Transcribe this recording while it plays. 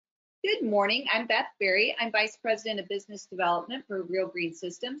Good morning. I'm Beth Berry. I'm Vice President of Business Development for Real Green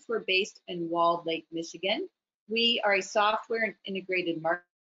Systems. We're based in Walled Lake, Michigan. We are a software and integrated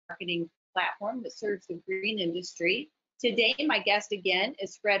marketing platform that serves the green industry. Today, my guest again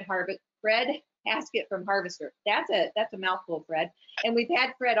is Fred Haskett from Harvester. That's a mouthful, Fred. And we've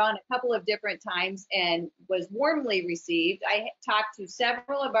had Fred on a couple of different times and was warmly received. I talked to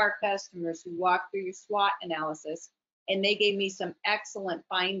several of our customers who walked through your SWOT analysis, and they gave me some excellent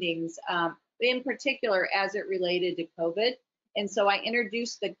findings, in particular as it related to COVID. And so I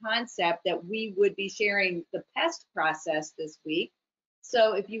introduced the concept that we would be sharing the PEST process this week.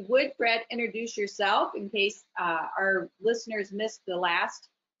 So if you would, Fred, introduce yourself in case our listeners missed the last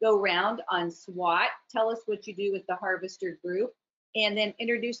go round on SWOT. Tell us what you do with the Harvester Group, and then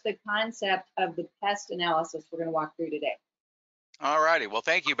introduce the concept of the PEST analysis we're going to walk through today. All righty. Well,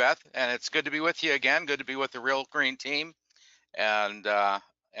 thank you, Beth, and it's good to be with you again. Good to be with the Real Green team and the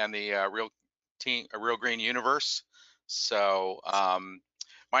Real Green universe. So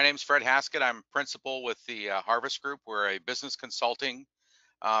my name's Fred Haskett. I'm principal with the Harvest Group. We're a business consulting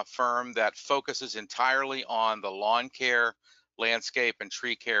firm that focuses entirely on the lawn care, landscape, and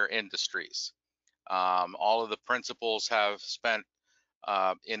tree care industries. All of the principals have spent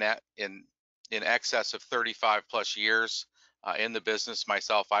in excess of 35 plus years in the business.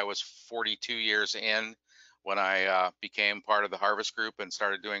 Myself, I was 42 years in when I became part of the Harvest Group and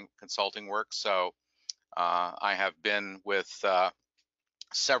started doing consulting work. So I have been with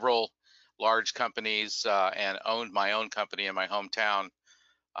several large companies and owned my own company in my hometown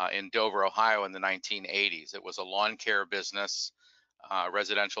in Dover, Ohio in the 1980s. It was a lawn care business,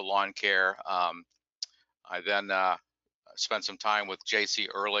 residential lawn care. I then spent some time with J.C.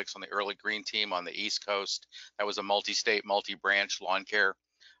 Ehrlich's on the Early Green team on the East Coast. That was a multi-state, multi-branch lawn care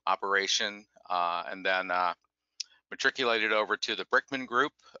operation. And then matriculated over to the Brickman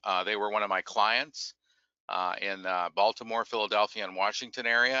Group. They were one of my clients in Baltimore, Philadelphia, and Washington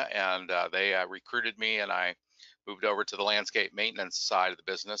area. And they recruited me, and I moved over to the landscape maintenance side of the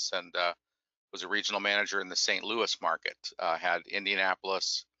business and was a regional manager in the St. Louis market. Had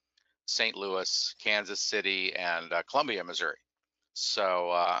Indianapolis, St. Louis, Kansas City, and Columbia, Missouri.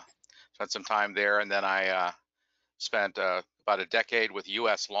 So spent some time there, and then I spent about a decade with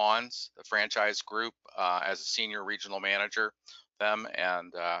U.S. Lawns, the franchise group, as a senior regional manager them.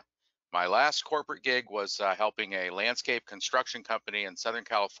 And my last corporate gig was helping a landscape construction company in Southern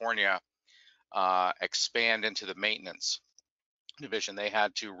California expand into the maintenance division. They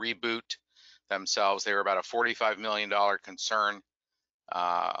had to reboot themselves. They were about a $45 million concern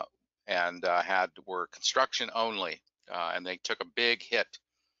and were construction only. And they took a big hit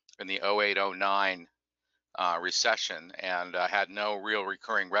in the 08-09 recession and had no real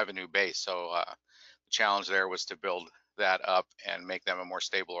recurring revenue base. So the challenge there was to build that up and make them a more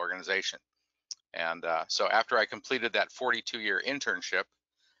stable organization. And so after I completed that 42-year internship,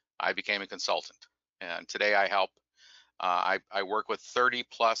 I became a consultant. And today I help, I work with 30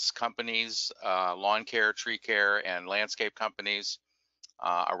 plus companies, lawn care, tree care, and landscape companies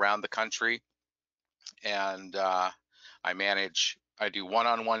around the country. And I do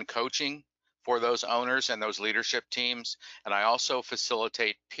one-on-one coaching for those owners and those leadership teams. And I also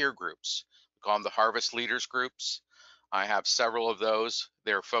facilitate peer groups. We call them the Harvest Leaders Groups. I have several of those.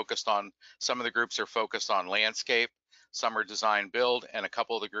 Some of the groups are focused on landscape, some are design build, and a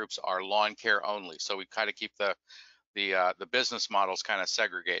couple of the groups are lawn care only. So we kind of keep the business models kind of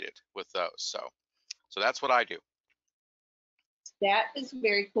segregated with those. So that's what I do. That is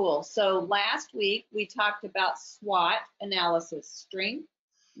very cool. So last week we talked about SWOT analysis: strength,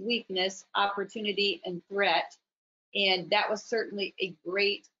 weakness, opportunity, and threat. And that was certainly a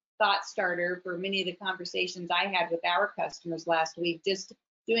great thought starter for many of the conversations I had with our customers last week. Just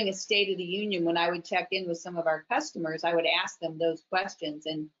doing a State of the Union, when I would check in with some of our customers, I would ask them those questions.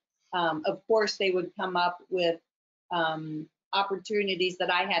 And of course, they would come up with opportunities that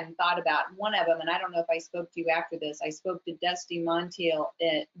I hadn't thought about. One of them, and I don't know if I spoke to you after this, I spoke to Dusty Montiel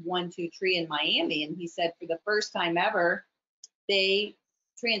at 1-2 Tree in Miami, and he said for the first time ever, they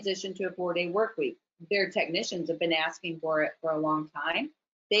transitioned to a 4-day work week. Their technicians have been asking for it for a long time.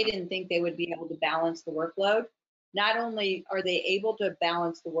 They didn't think they would be able to balance the workload. Not only are they able to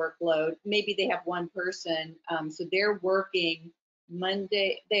balance the workload, maybe they have one person, so they're working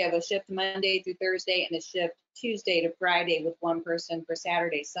Monday, they have a shift Monday through Thursday and a shift Tuesday to Friday with one person for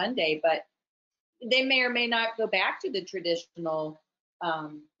Saturday, Sunday, but they may or may not go back to the traditional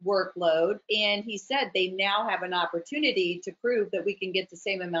workload. And he said they now have an opportunity to prove that we can get the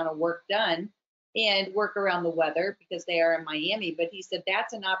same amount of work done and work around the weather because they are in Miami. But he said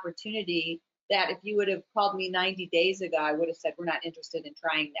that's an opportunity that if you would have called me 90 days ago, I would have said we're not interested in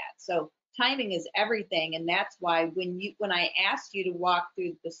trying that. So timing is everything, and that's why when I asked you to walk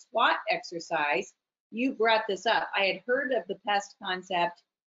through the SWOT exercise, you brought this up. I had heard of the PEST concept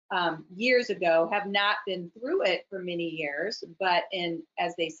years ago, have not been through it for many years, but in,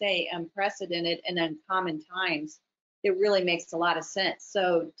 as they say, unprecedented and uncommon times, it really makes a lot of sense.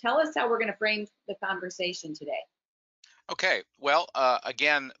 So tell us how we're going to frame the conversation today. Okay, well,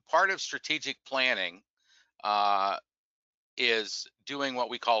 again, part of strategic planning uh, is doing what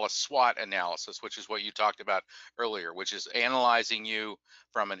we call a SWOT analysis, which is what you talked about earlier, which is analyzing you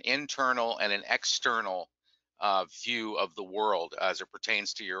from an internal and an external view of the world as it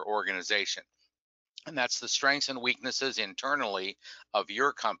pertains to your organization. And that's the strengths and weaknesses internally of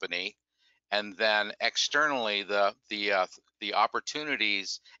your company, and then externally the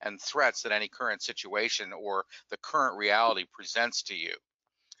opportunities and threats that any current situation or the current reality presents to you.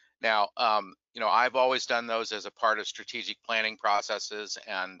 Now, I've always done those as a part of strategic planning processes,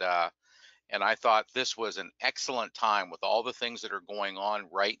 and I thought this was an excellent time with all the things that are going on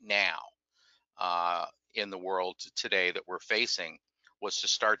right now uh, in the world today that we're facing, was to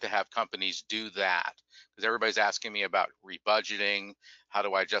start to have companies do that, because everybody's asking me about rebudgeting. How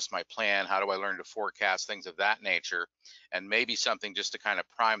do I adjust my plan? How do I learn to forecast, things of that nature? And maybe something just to kind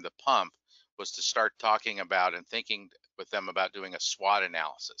of prime the pump was to start talking about and thinking with them about doing a SWOT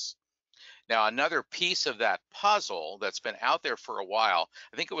analysis. Now, another piece of that puzzle that's been out there for a while,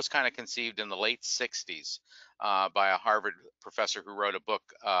 I think it was kind of conceived in the late 60s by a Harvard professor who wrote a book,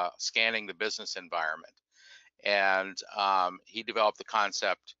 Scanning the Business Environment. And he developed the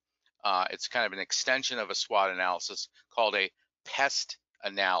concept, it's kind of an extension of a SWOT analysis, called a PEST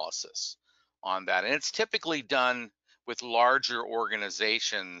analysis on that. And it's typically done with larger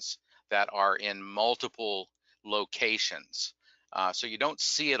organizations that are in multiple locations. So you don't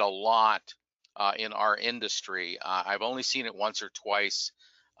see it a lot in our industry. I've only seen it once or twice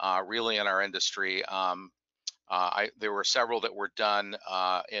really in our industry. There were several that were done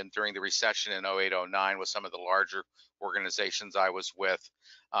during the recession in 08, 09 with some of the larger organizations I was with.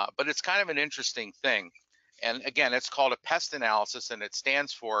 But it's kind of an interesting thing. And again, it's called a PEST analysis, and it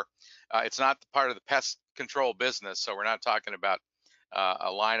stands for, it's not part of the pest control business. So we're not talking about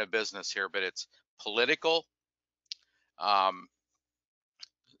a line of business here, but it's political.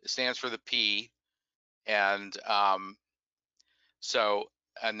 It stands for the P, and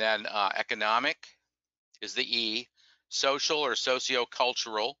and then economic is the E, social or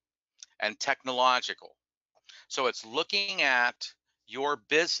socio-cultural, and technological. So it's looking at your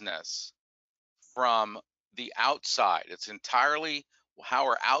business from the outside. It's entirely how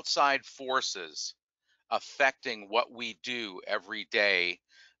are outside forces affecting what we do every day,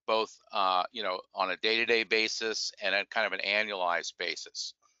 both on a day-to-day basis and at kind of an annualized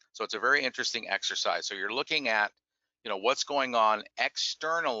basis. So it's a very interesting exercise. So you're looking at what's going on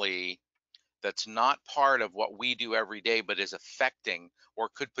externally that's not part of what we do every day, but is affecting or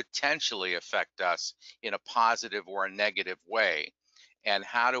could potentially affect us in a positive or a negative way. And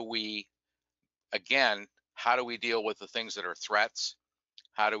how do we, again, how do we deal with the things that are threats?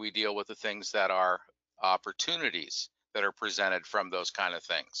 How do we deal with the things that are opportunities that are presented from those kind of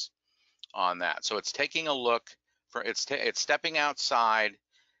things on that? So it's taking a look for, it's stepping outside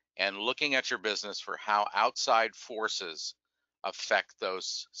and looking at your business for how outside forces affect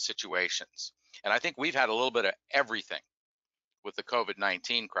those situations. And I think we've had a little bit of everything with the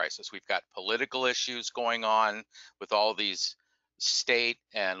COVID-19 crisis. We've got political issues going on with all these state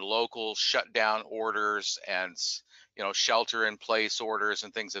and local shutdown orders and shelter in place orders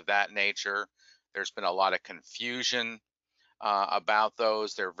and things of that nature. There's been a lot of confusion about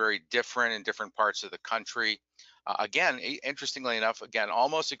those. They're very different in different parts of the country. Again, interestingly enough, again,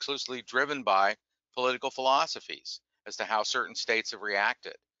 almost exclusively driven by political philosophies as to how certain states have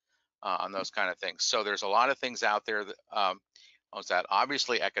reacted on those kind of things. So there's a lot of things out there that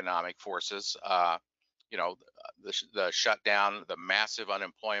obviously economic forces, the shutdown, the massive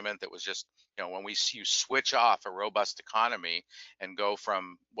unemployment that was just, when you switch off a robust economy and go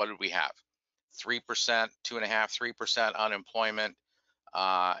from, what did we have? 3%, 2.5%, 3% unemployment.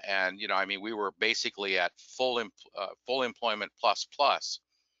 And we were basically at full employment plus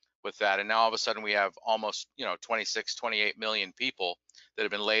with that. And now all of a sudden we have almost 26, 28 million people that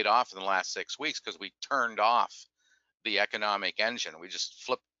have been laid off in the last 6 weeks because we turned off the economic engine. We just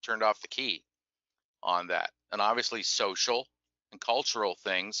turned off the key on that. And obviously social and cultural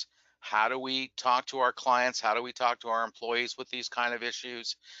things. How do we talk to our clients? How do we talk to our employees with these kind of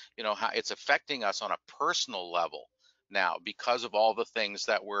issues? How it's affecting us on a personal level, now because of all the things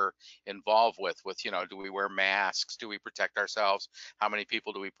that we're involved with, do we wear masks? Do we protect ourselves? How many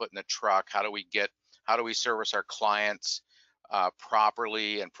people do we put in the truck? How do we service our clients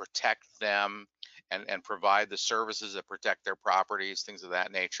properly and protect them and provide the services that protect their properties, things of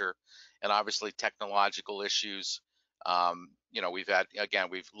that nature. And obviously technological issues.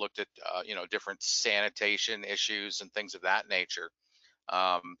 We've looked at, different sanitation issues and things of that nature.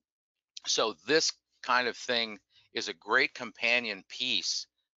 So this kind of thing is a great companion piece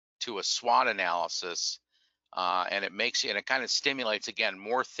to a SWOT analysis. And it kind of stimulates, again,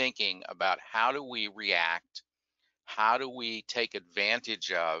 more thinking about how do we react, how do we take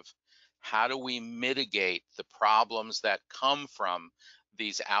advantage of, how do we mitigate the problems that come from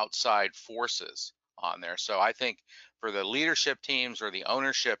these outside forces on there. So I think for the leadership teams or the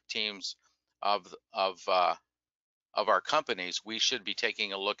ownership teams of our companies, we should be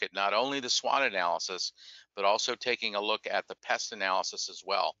taking a look at not only the SWOT analysis, but also taking a look at the PEST analysis as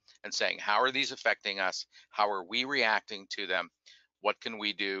well, and saying, how are these affecting us? How are we reacting to them? What can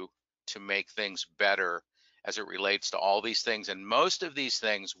we do to make things better as it relates to all these things? And most of these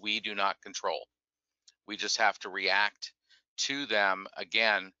things we do not control. We just have to react to them,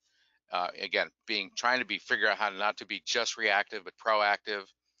 trying to figure out how not to be just reactive, but proactive,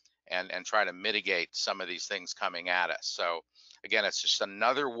 and try to mitigate some of these things coming at us. So again, it's just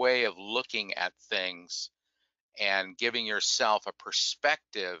another way of looking at things and giving yourself a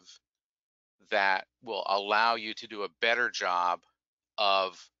perspective that will allow you to do a better job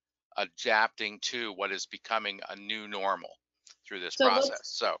of adapting to what is becoming a new normal through this So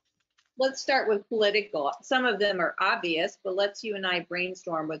process. let's start with political. Some of them are obvious, but let's you and I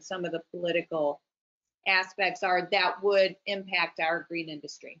brainstorm what some of the political aspects are that would impact our green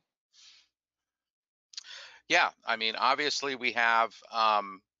industry. Yeah, I mean, obviously we have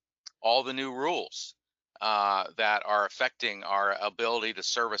all the new rules that are affecting our ability to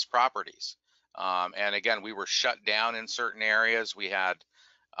service properties. And again, we were shut down in certain areas. We had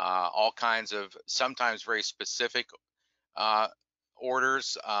all kinds of sometimes very specific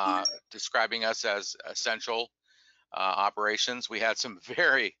orders describing us as essential operations. We had some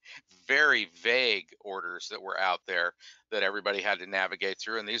very, very vague orders that were out there that everybody had to navigate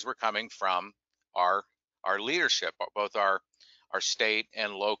through, and these were coming from our leadership. Both our state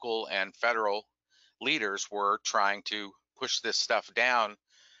and local and federal leaders were trying to push this stuff down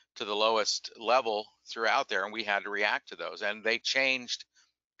to the lowest level throughout there, and we had to react to those, and they changed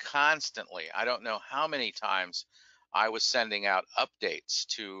constantly. I don't know how many times I was sending out updates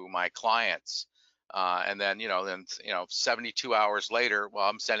to my clients, and then 72 hours later, well,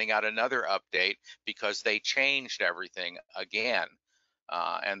 I'm sending out another update because they changed everything again,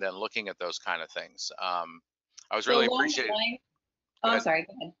 and then looking at those kind of things. I was really appreciating. I'm sorry,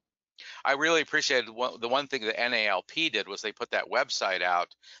 go ahead. I really appreciated the one thing that NALP did was they put that website out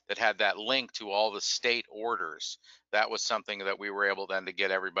that had that link to all the state orders. That was something that we were able then to get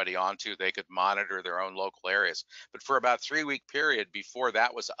everybody onto. They could monitor their own local areas. But for about a 3-week period before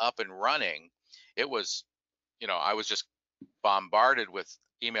that was up and running, it was, I was just bombarded with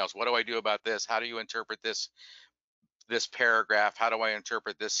emails. What do I do about this? How do you interpret this paragraph? How do I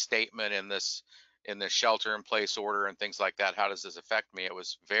interpret this statement in the shelter in place order and things like that? How does this affect me? It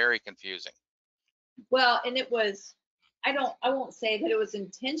was very confusing. Well, and it was, I won't say that it was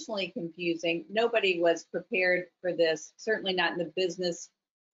intentionally confusing. Nobody was prepared for this, certainly not in the business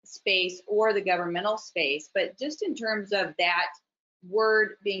space or the governmental space, but just in terms of that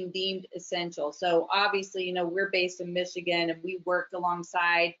word being deemed essential. So obviously, we're based in Michigan, and we worked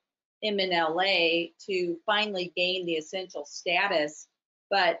alongside MNLA to finally gain the essential status.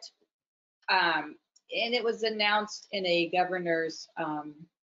 But and it was announced in a governor's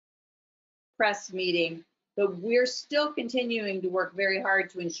press meeting, but we're still continuing to work very hard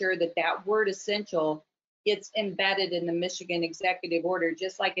to ensure that that word essential gets embedded in the Michigan executive order,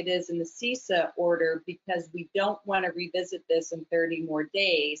 just like it is in the CISA order, because we don't want to revisit this in 30 more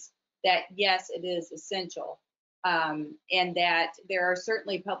days, that yes, it is essential. And that there are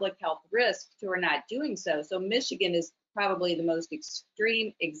certainly public health risks to our not doing so. So Michigan is probably the most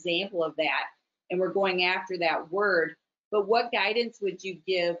extreme example of that. And we're going after that word. But what guidance would you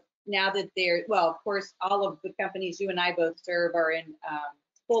give now that well, of course, all of the companies you and I both serve are in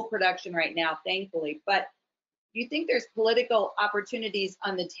full production right now, thankfully. But do you think there's political opportunities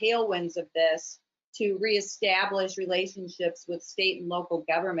on the tailwinds of this to reestablish relationships with state and local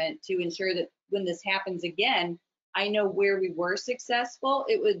government to ensure that when this happens again, I know where we were successful,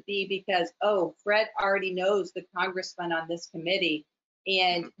 it would be because, oh, Fred already knows the congressman on this committee,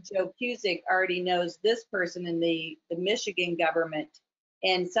 and Joe Cusick already knows this person in the Michigan government.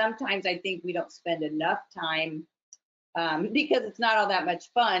 And sometimes I think we don't spend enough time because it's not all that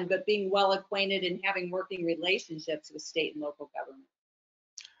much fun, but being well acquainted and having working relationships with state and local government.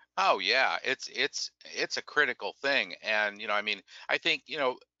 Oh yeah, it's a critical thing. And I mean, I think,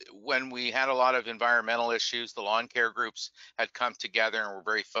 when we had a lot of environmental issues, the lawn care groups had come together and were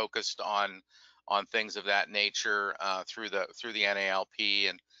very focused on things of that nature, through the NALP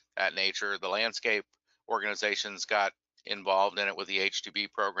and that nature. The landscape organizations got involved in it with the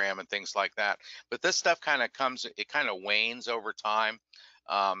H2B program and things like that. But this stuff it kind of wanes over time.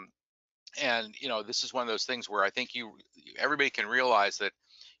 Um, and this is one of those things where I think everybody can realize that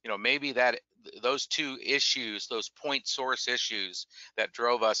maybe those two issues, those point source issues that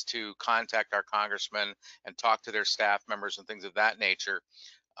drove us to contact our congressman and talk to their staff members and things of that nature,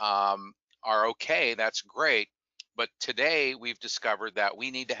 um, are okay. That's great. But today we've discovered that we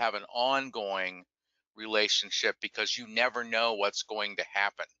need to have an ongoing relationship, because you never know what's going to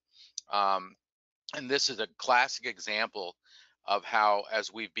happen. um, and this is a classic example of how,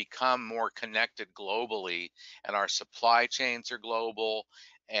 as we've become more connected globally, and our supply chains are global,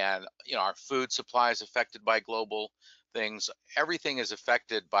 and our food supply is affected by global things. Everything is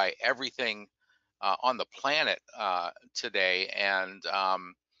affected by everything on the planet today. And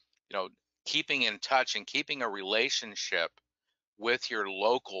you know keeping in touch and keeping a relationship with your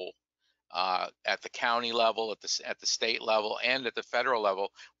local, at the county level, at the state level, and at the federal level,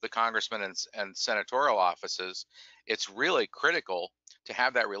 the congressmen and senatorial offices, it's really critical to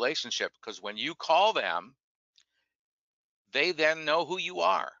have that relationship, because when you call them, they then know who you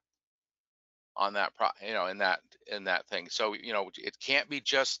are on that in that thing. So it can't be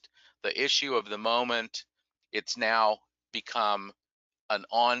just the issue of the moment. It's now become an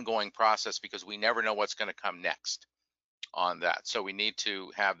ongoing process, because we never know what's going to come next on that. So we need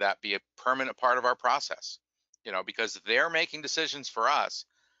to have that be a permanent part of our process, because they're making decisions for us.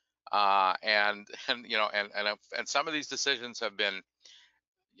 And some of these decisions have been,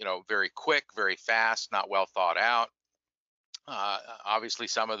 very quick, very fast, not well thought out. Obviously,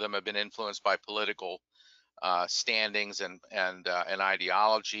 some of them have been influenced by political standings and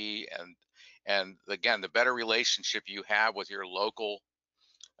ideology. And again, the better relationship you have with your local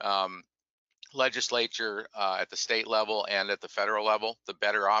um, legislature, at the state level and at the federal level, the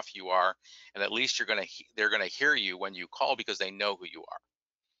better off you are. And at least they're gonna hear you when you call, because they know who you are.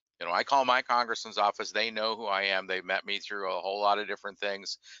 I call my congressman's office, they know who I am. They've met me through a whole lot of different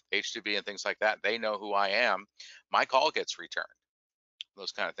things, H2B and things like that. They know who I am. My call gets returned,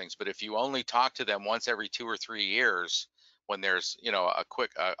 those kind of things. But if you only talk to them once every 2 or 3 years, when there's a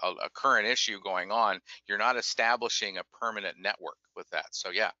current issue going on, you're not establishing a permanent network with that.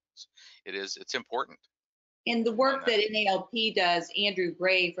 So yeah, it's important And the on work that. that NALP does, Andrew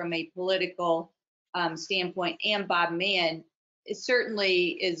Gray from a political standpoint, and Bob Mann, it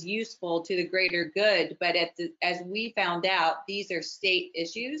certainly is useful to the greater good. But as we found out, these are state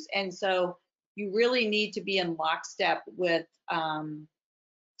issues. And so you really need to be in lockstep with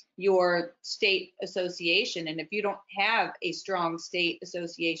your state association. And if you don't have a strong state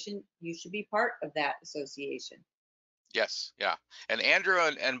association, you should be part of that association. Yes, yeah. And Andrew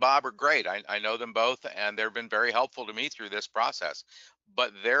and Bob are great. I know them both, and they've been very helpful to me through this process.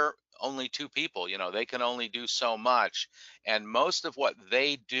 But they're only two people, they can only do so much. And most of what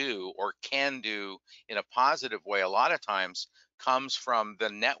they do or can do in a positive way, a lot of times comes from the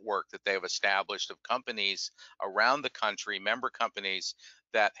network that they've established of companies around the country, member companies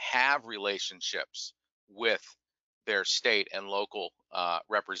that have relationships with their state and local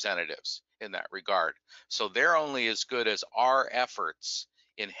representatives in that regard. So they're only as good as our efforts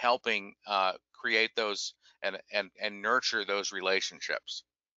in helping create those and nurture those relationships.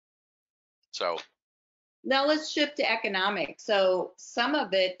 So Now let's shift to economics. So some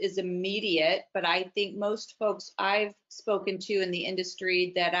of it is immediate, but I think most folks I've spoken to in the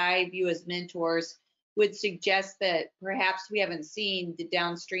industry that I view as mentors would suggest that perhaps we haven't seen the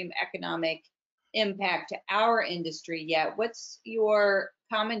downstream economic impact to our industry yet. What's your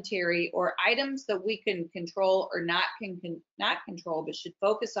commentary or items that we can control or not control, but should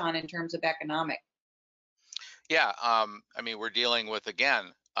focus on in terms of economic? yeah, I mean, we're dealing with, again,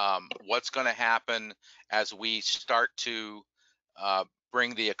 what's going to happen as we start to uh,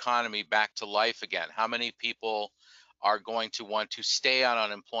 bring the economy back to life again. How many people are going to want to stay on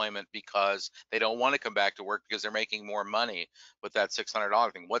unemployment because they don't want to come back to work because they're making more money with that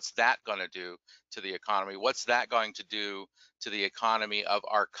 $600 thing? What's that going to do to the economy? What's that going to do to the economy of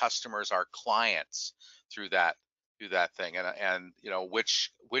our customers, our clients, through that thing? And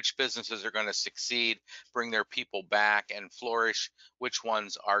which businesses are going to succeed, bring their people back and flourish? Which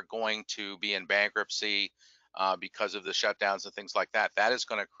ones are going to be in bankruptcy because of the shutdowns and things like that? That is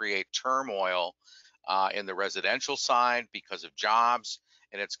going to create turmoil in the residential side because of jobs,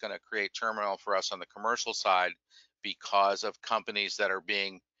 and it's going to create turmoil for us on the commercial side because of companies that are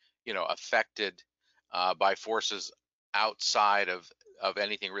being, affected by forces outside of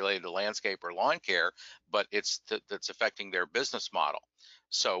anything related to landscape or lawn care, but that's affecting their business model.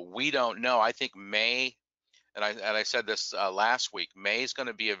 So we don't know. I think May, and I said this last week, May is going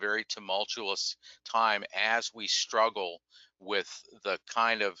to be a very tumultuous time as we struggle with the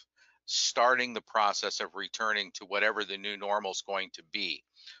kind of starting the process of returning to whatever the new normal is going to be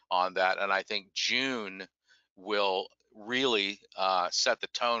on that. And I think June will really set the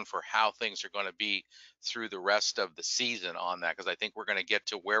tone for how things are going to be through the rest of the season on that, because I think we're going to get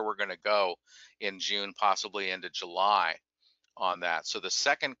to where we're going to go in June, possibly into July on that. So the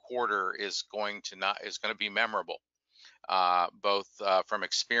second quarter is going to be memorable, both from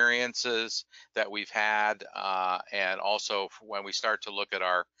experiences that we've had, and also when we start to look at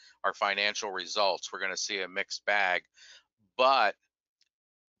our financial results, we're going to see a mixed bag. But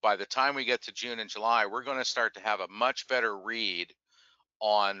by the time we get to June and July, we're going to start to have a much better read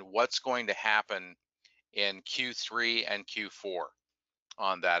on what's going to happen in Q3 and Q4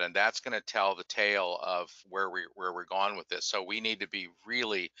 on that, and that's going to tell the tale of where we're going with this. So we need to be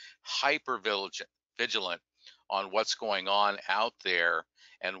really hyper vigilant on what's going on out there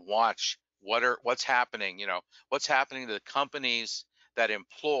and watch what's happening. What's happening to the companies that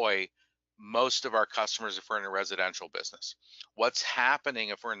employ most of our customers if we're in a residential business. What's happening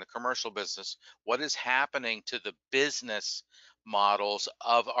if we're in the commercial business? What is happening to the business models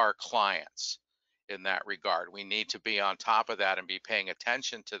of our clients? In that regard, we need to be on top of that and be paying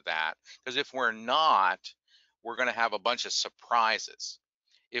attention to that, because if we're not, we're going to have a bunch of surprises.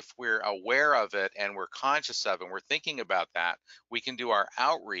 If we're aware of it and we're conscious of it and we're thinking about that, we can do our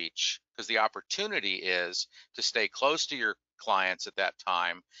outreach, because the opportunity is to stay close to your clients at that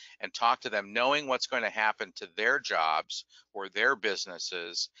time and talk to them, knowing what's going to happen to their jobs or their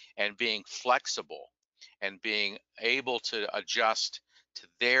businesses, and being flexible and being able to adjust to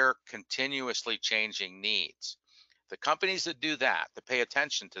their continuously changing needs. The companies that do that, that pay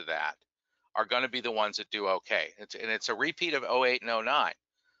attention to that, are going to be the ones that do okay. It's a repeat of 08 and 09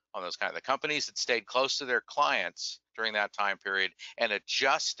 on those the companies that stayed close to their clients during that time period and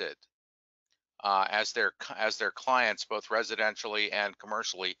adjusted as their clients, both residentially and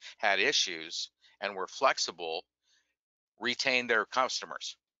commercially, had issues and were flexible, retained their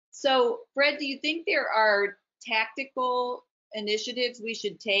customers. So, Fred, do you think there are tactical initiatives we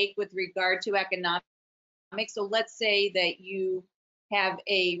should take with regard to economics? So let's say that you have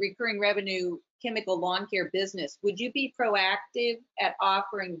a recurring revenue chemical lawn care business. Would you be proactive at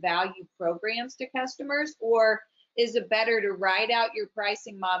offering value programs to customers, or is it better to ride out your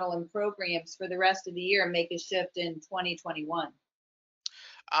pricing model and programs for the rest of the year and make a shift in 2021?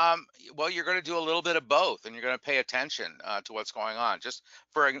 Well, you're going to do a little bit of both, and you're going to pay attention to what's going on. Just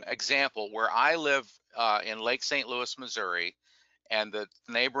for an example, where I live in Lake St. Louis, Missouri, and the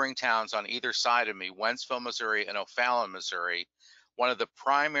neighboring towns on either side of me, Wentzville, Missouri, and O'Fallon, Missouri, one of the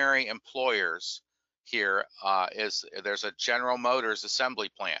primary employers here there's a General Motors assembly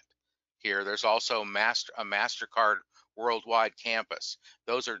plant here. There's also a MasterCard worldwide campus.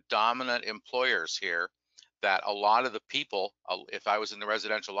 Those are dominant employers here that a lot of the people, if I was in the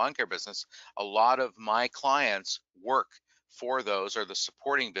residential lawn care business, a lot of my clients work for those, or the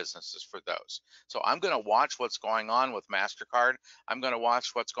supporting businesses for those. So I'm going to watch what's going on with MasterCard. I'm going to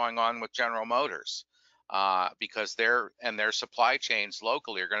watch what's going on with General Motors, because their supply chains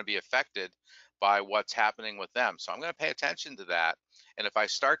locally are going to be affected by what's happening with them. So I'm going to pay attention to that. And if I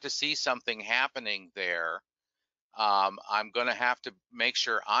start to see something happening there, I'm going to have to make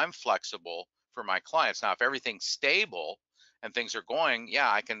sure I'm flexible for my clients. Now, if everything's stable and things are going, yeah,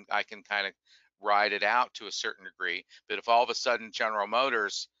 I can kind of ride it out to a certain degree. But if all of a sudden General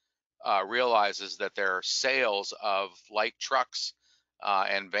Motors realizes that their sales of light trucks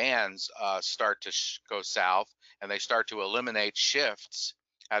and vans start to go south, and they start to eliminate shifts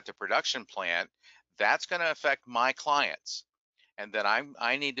at the production plant, that's going to affect my clients. And then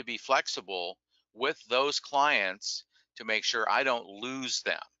I need to be flexible with those clients to make sure I don't lose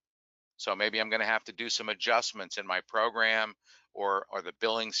them. So maybe I'm going to have to do some adjustments in my program, or the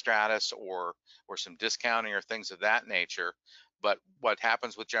billing status, or some discounting or things of that nature. But what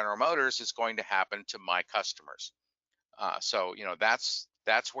happens with General Motors is going to happen to my customers. So that's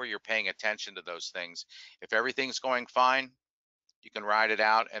where you're paying attention to those things. If everything's going fine, you can ride it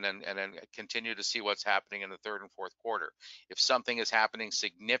out and then continue to see what's happening in the third and fourth quarter. If something is happening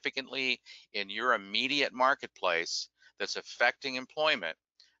significantly in your immediate marketplace that's affecting employment,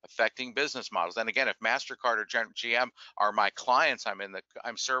 affecting business models. And again, if MasterCard or GM are my clients,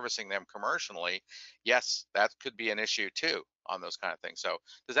 I'm servicing them commercially. Yes, that could be an issue too on those kind of things. So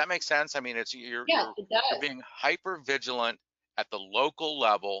does that make sense? I mean, it's Yeah, it you're does. being hyper vigilant at the local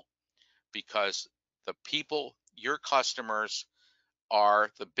level because the people, your customers, are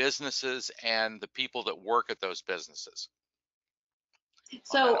the businesses and the people that work at those businesses on that.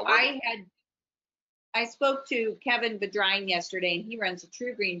 So I spoke to Kevin Bedrine yesterday, and he runs a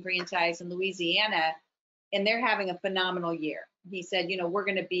True Green franchise in Louisiana, and they're having a phenomenal year. He said, we're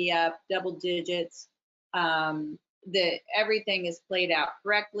going to be up double digits. That everything is played out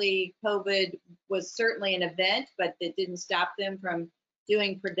correctly. COVID was certainly an event, but it didn't stop them from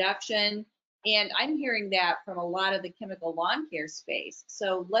doing production. And I'm hearing that from a lot of the chemical lawn care space.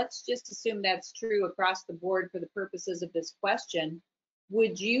 So let's just assume that's true across the board for the purposes of this question.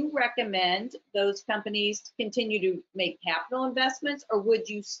 Would you recommend those companies to continue to make capital investments, or would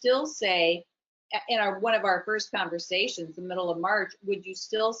you still say, in one of our first conversations, the middle of March, would you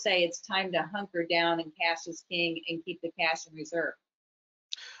still say it's time to hunker down and cash is king and keep the cash in reserve?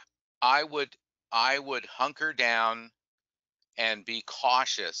 I would I would hunker down and be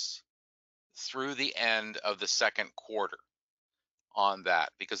cautious through the end of the second quarter on that,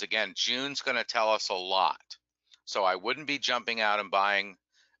 because again, June's going to tell us a lot. So I wouldn't be jumping out and buying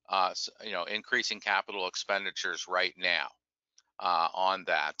increasing capital expenditures right now on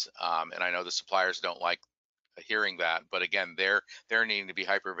that. And I know the suppliers don't like hearing that, but again, they're needing to be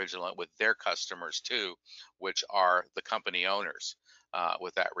hyper vigilant with their customers too, which are the company owners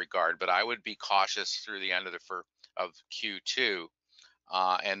with that regard. But I would be cautious through the end of Q2,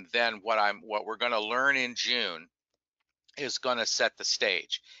 and then what we're going to learn in June is going to set the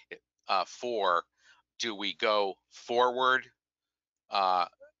stage for, do we go forward uh,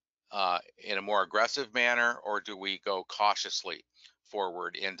 in a more aggressive manner, or do we go cautiously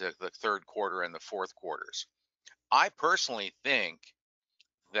forward into the third quarter and the fourth quarters? I personally think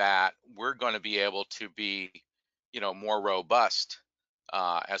that we're going to be able to be, more robust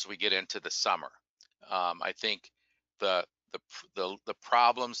as we get into the summer. I think the the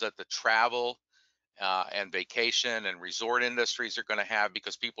problems that the travel and vacation and resort industries are going to have,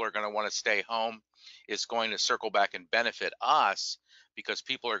 because people are going to want to stay home, is going to circle back and benefit us, because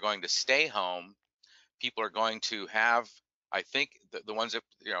people are going to stay home. People are going to have, I think, the ones that,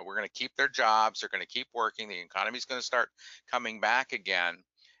 we're going to keep their jobs, they're going to keep working, the economy's going to start coming back again,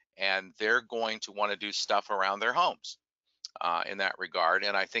 and they're going to want to do stuff around their homes in that regard.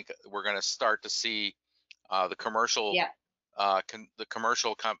 And I think we're going to start to see the commercial Yeah. the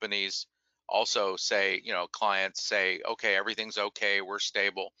commercial companies also say, clients say, okay, everything's okay, we're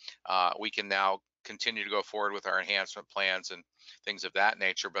stable, we can now continue to go forward with our enhancement plans and things of that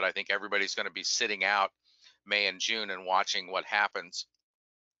nature. But I think everybody's going to be sitting out May and June and watching what happens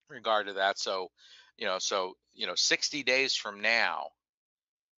in regard to that. So 60 days from now,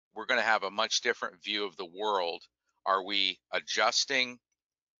 we're going to have a much different view of the world. Are we adjusting,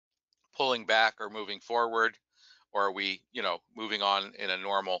 pulling back, or moving forward? Or are we, moving on in a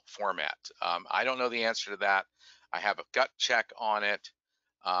normal format? I don't know the answer to that. I have a gut check on it,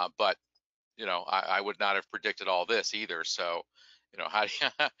 but I would not have predicted all this either. So, how do you,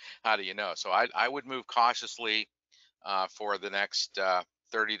 how do you know? So I would move cautiously for the next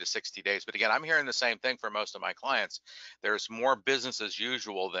 30 to 60 days. But again, I'm hearing the same thing for most of my clients. There's more business as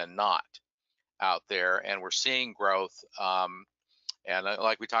usual than not out there, and we're seeing growth. And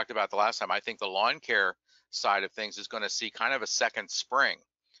like we talked about the last time, I think the lawn care side of things is going to see kind of a second spring.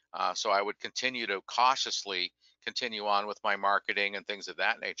 So I would continue to cautiously continue on with my marketing and things of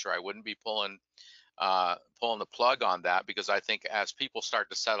that nature. I wouldn't be pulling the plug on that, because I think as people start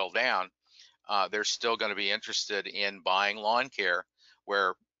to settle down, they're still going to be interested in buying lawn care,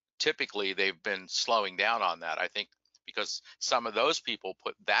 where typically they've been slowing down on that. I think because some of those people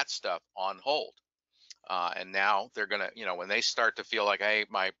put that stuff on hold. And now they're gonna, when they start to feel like, hey,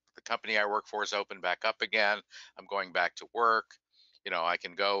 the company I work for is open back up again, I'm going back to work, I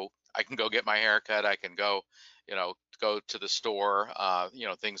can go get my hair cut, I can go, go to the store,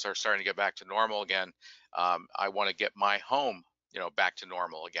 things are starting to get back to normal again. I want to get my home, back to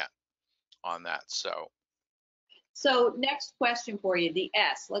normal again on that. So next question for you, the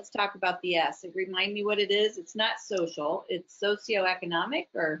S. Let's talk about the S. Remind me what it is. It's not social. It's socioeconomic,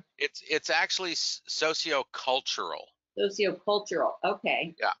 or It's actually sociocultural. sociocultural.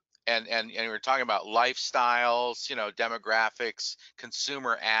 Okay. Yeah. And we're talking about lifestyles, demographics,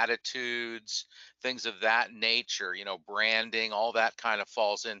 consumer attitudes, things of that nature, branding, all that kind of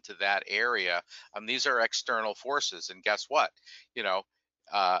falls into that area. These are external forces, and guess what?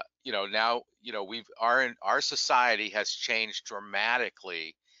 Now, our society has changed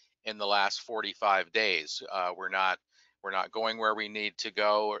dramatically in the last 45 days. We're not going where we need to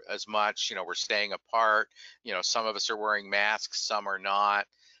go as much. You know, we're staying apart. You know, some of us are wearing masks, some are not.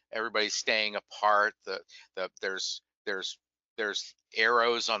 Everybody's staying apart. There's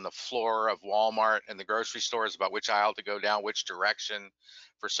arrows on the floor of Walmart and the grocery stores about which aisle to go down, which direction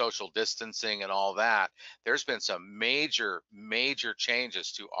for social distancing and all that. There's been some major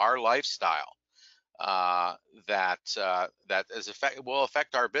changes to our lifestyle uh, that will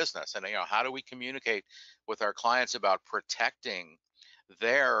affect our business. And you know, how do we communicate with our clients about protecting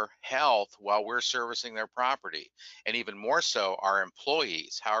their health while we're servicing their property, and even more so, our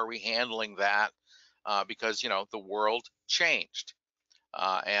employees? How are we handling that? Because you know, the world changed,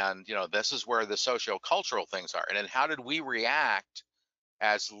 and you know, this is where the socio-cultural things are. And then, how did we react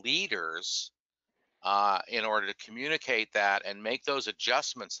as leaders in order to communicate that and make those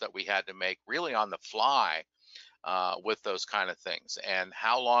adjustments that we had to make really on the fly with those kind of things? And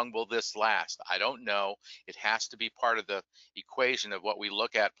how long will this last? I don't know. It has to be part of the equation of what we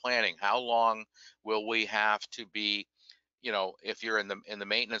look at planning. How long will we have to be, you know, if you're in the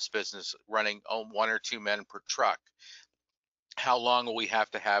maintenance business, running 1 or 2 men per truck? How long will we have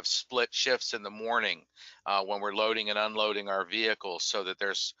to have split shifts in the morning when we're loading and unloading our vehicles, so that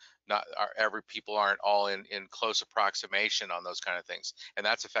there's not every people aren't all in close approximation on those kind of things? And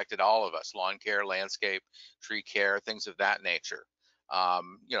that's affected all of us: lawn care, landscape, tree care, things of that nature.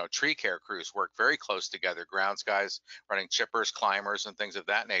 You know, tree care crews work very close together, grounds guys running chippers, climbers, and things of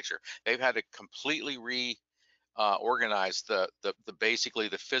that nature. They've had to completely organize the basically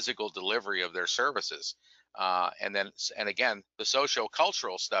the physical delivery of their services. And again, the social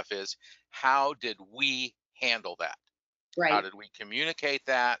cultural stuff is, how did we handle that? How Right. did we communicate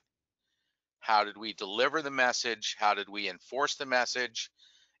that? How did we deliver the message? How did we enforce the message?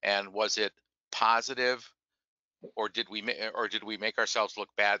 And was it positive, or did we make ourselves look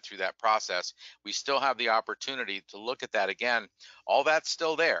bad through that process? We still have the opportunity to look at that again. All that's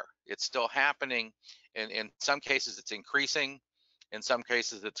still there. It's still happening. In some cases, it's increasing. In some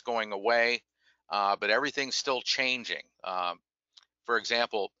cases, it's going away. But everything's still changing. For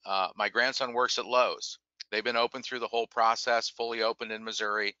example, my grandson works at Lowe's. They've been open through the whole process, fully open in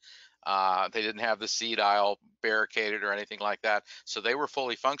Missouri. They didn't have the seed aisle barricaded or anything like that, so they were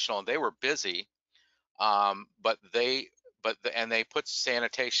fully functional and they were busy. And they put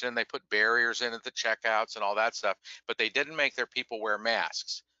sanitation and they put barriers in at the checkouts and all that stuff, but they didn't make their people wear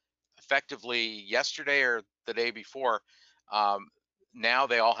masks. Effectively, yesterday or the day before, um, now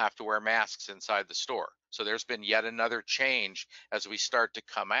they all have to wear masks inside the store. So there's been yet another change as we start to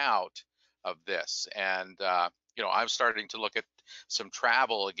come out of this. And you know, I'm starting to look at some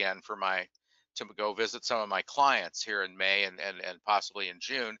travel again to go visit some of my clients here in May and possibly in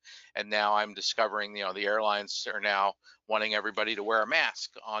June. And now I'm discovering, you know, the airlines are now wanting everybody to wear a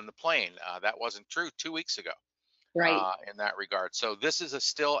mask on the plane. That wasn't true 2 weeks ago Right. in that regard. So this is a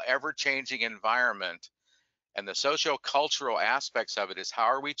still ever-changing environment, and the socio-cultural aspects of it is, how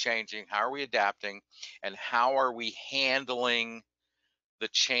are we changing, how are we adapting, and how are we handling the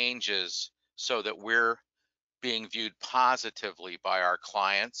changes so that we're being viewed positively by our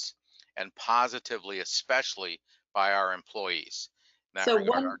clients, and positively especially by our employees. In that So regard,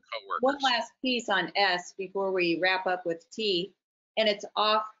 one our one coworkers. last piece on S before we wrap up with T, and it's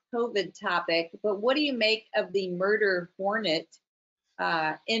off COVID topic, but what do you make of the murder hornet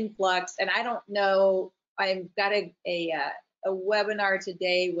influx? And I don't know, I've got a webinar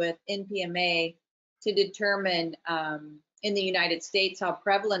today with NPMA to determine in the United States how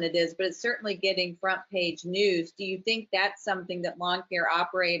prevalent it is, but it's certainly getting front page news. Do you think that's something that lawn care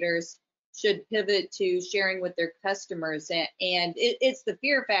operators should pivot to sharing with their customers? And it's the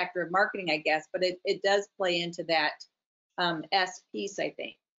fear factor of marketing, I guess, but it does play into that S piece, I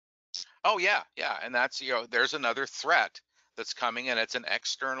think. Oh yeah, yeah, and that's, you know, there's another threat that's coming, and it's an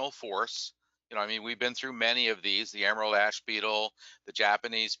external force. You know, I mean, we've been through many of these: the emerald ash beetle, the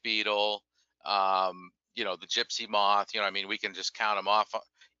Japanese beetle, you know, the gypsy moth. You know, I mean, we can just count them off,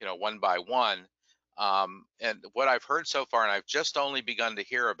 you know, one by one. And what I've heard so far, and I've just only begun to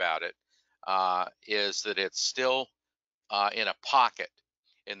hear about it, is that it's still in a pocket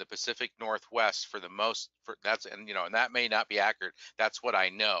in the Pacific Northwest for the most. For that's, and you know, and that may not be accurate. That's what I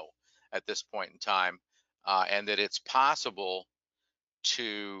know at this point in time, and that it's possible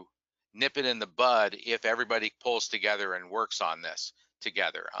to nip it in the bud if everybody pulls together and works on this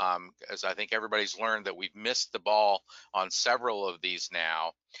together. As I think everybody's learned that we've missed the ball on several of these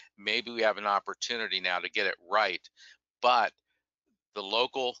now. Maybe we have an opportunity now to get it right, but the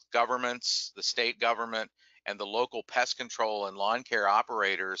local governments, the state government, and the local pest control and lawn care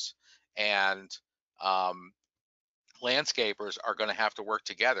operators and landscapers are going to have to work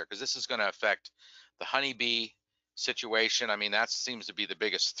together, because this is going to affect the honeybee situation. I mean, that seems to be the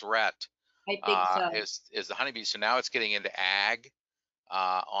biggest threat, I think so. is the honeybee. So now it's getting into ag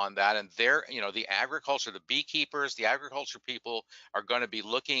on that, and they're, the agriculture, the beekeepers, the agriculture people are going to be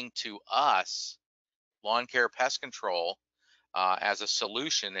looking to us, lawn care pest control, as a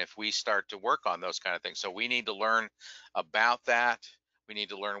solution if we start to work on those kind of things. So we need to learn about that. We need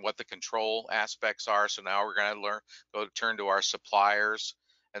to learn what the control aspects are. So now we're going to turn to our suppliers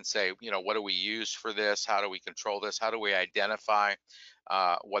and say, what do we use for this? How do we control this? How do we identify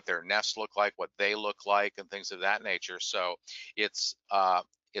what their nests look like, what they look like, and things of that nature. So it's a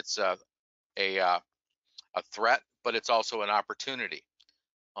threat, but it's also an opportunity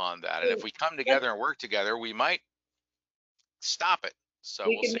on that. And if we come together and work together, we might stop it. So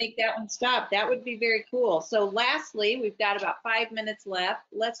We we'll can see. make that one stop. That would be very cool. So lastly, we've got about 5 minutes left.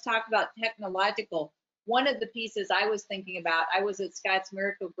 Let's talk about technological. One of the pieces I was thinking about, I was at Scott's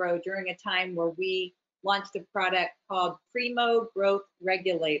Miracle Grow during a time where we launched a product called Primo Growth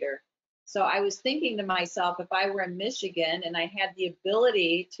Regulator. So I was thinking to myself, if I were in Michigan and I had the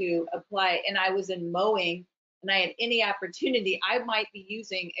ability to apply, and I was in mowing and I had any opportunity, I might be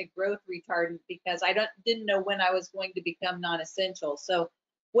using a growth retardant because I didn't know when I was going to become non-essential. So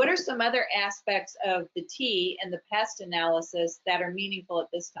what are some other aspects of the T and the pest analysis that are meaningful at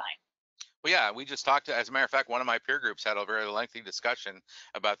this time? Well, yeah, we just talked, as a matter of fact, one of my peer groups had a very lengthy discussion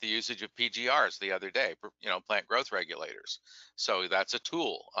about the usage of PGRs the other day, plant growth regulators. So that's a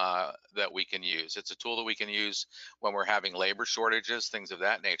tool that we can use. It's a tool that we can use when we're having labor shortages, things of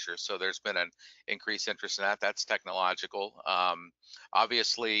that nature. So there's been an increased interest in that. That's technological.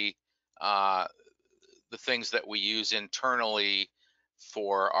 Obviously, the things that we use internally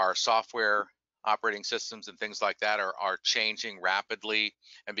for our software operating systems and things like that are changing rapidly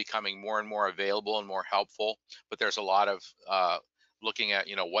and becoming more and more available and more helpful. But there's a lot of looking at,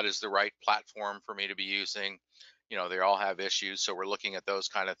 what is the right platform for me to be using. They all have issues, so we're looking at those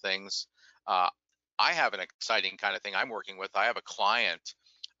kind of things. I have an exciting kind of thing I'm working with. I have a client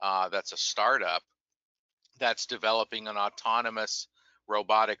that's a startup that's developing an autonomous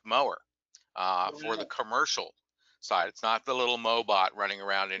robotic mower for the commercial side. It's not the little Mobot running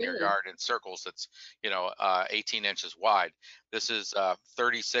around in your yard in circles that's 18 inches wide. This is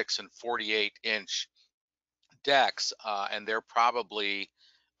 36 and 48 inch decks, and they're probably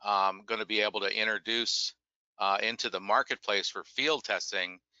going to be able to introduce into the marketplace for field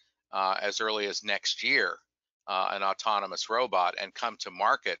testing as early as next year, an autonomous robot, and come to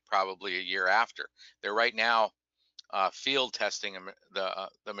market probably a year after. They're right now field testing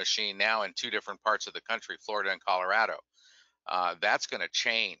the machine now in 2 different parts of the country, Florida and Colorado. That's going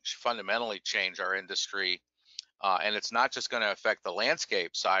to fundamentally change our industry. And it's not just going to affect the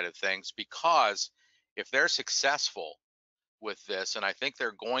landscape side of things, because if they're successful with this, and I think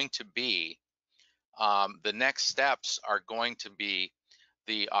they're going to be, the next steps are going to be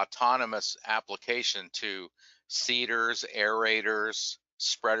the autonomous application to seeders, aerators,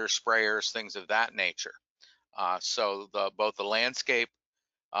 spreader sprayers, things of that nature. So both the landscape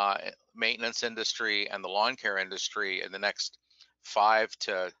maintenance industry and the lawn care industry in the next 5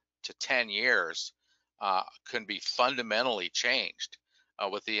 to 10 years can be fundamentally changed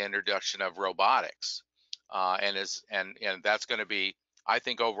with the introduction of robotics, and that's going to be, I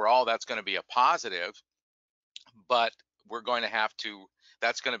think overall that's going to be a positive, but we're going to have to,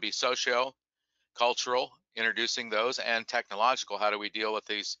 that's going to be socio-cultural, introducing those, and technological. How do we deal with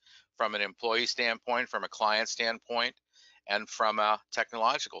these from an employee standpoint, from a client standpoint, and from a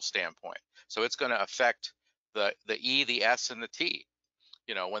technological standpoint? So it's going to affect the E, the S, and the T,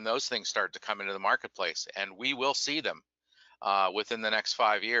 when those things start to come into the marketplace, and we will see them within the next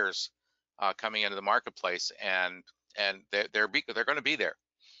 5 years coming into the marketplace, and they're going to be there.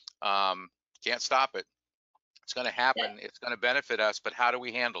 Can't stop it. It's going to happen. It's going to benefit us, but how do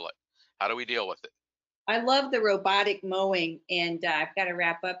we handle it? How do we deal with it? I love the robotic mowing, and I've got to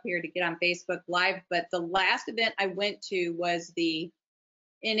wrap up here to get on Facebook Live. But the last event I went to was the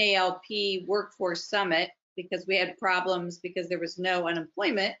NALP Workforce Summit, because we had problems because there was no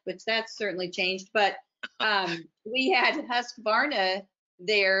unemployment, which that's certainly changed. But we had Husqvarna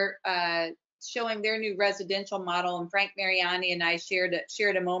there showing their new residential model, and Frank Mariani and I shared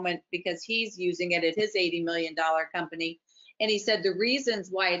a moment because he's using it at his $80 million company. And he said the reasons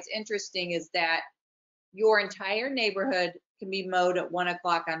why it's interesting is that your entire neighborhood can be mowed at 1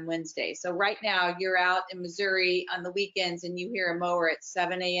 o'clock on Wednesday. So right now you're out in Missouri on the weekends and you hear a mower at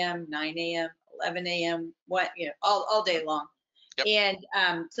 7 a.m., 9 a.m., 11 a.m., all day long. Yep. And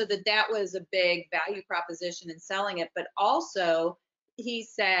so that was a big value proposition in selling it. But also he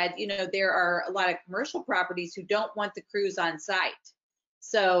said, you know, there are a lot of commercial properties who don't want the crews on site.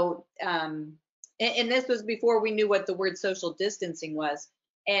 So, and this was before we knew what the word social distancing was.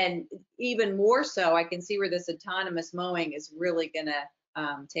 And even more so, I can see where this autonomous mowing is really going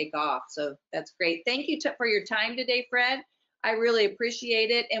to take off. So that's great. Thank you for your time today, Fred. I really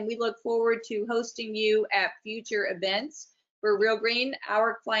appreciate it. And we look forward to hosting you at future events for Real Green.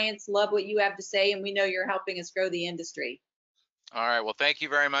 Our clients love what you have to say, and we know you're helping us grow the industry. All right. Well, thank you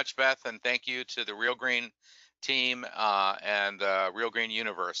very much, Beth, and thank you to the Real Green team and Real Green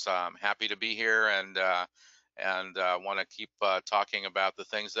Universe. I'm happy to be here and want to keep talking about the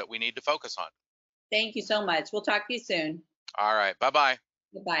things that we need to focus on. Thank you so much. We'll talk to you soon. All right. Bye-bye.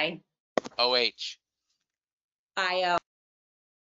 Bye-bye. OH. I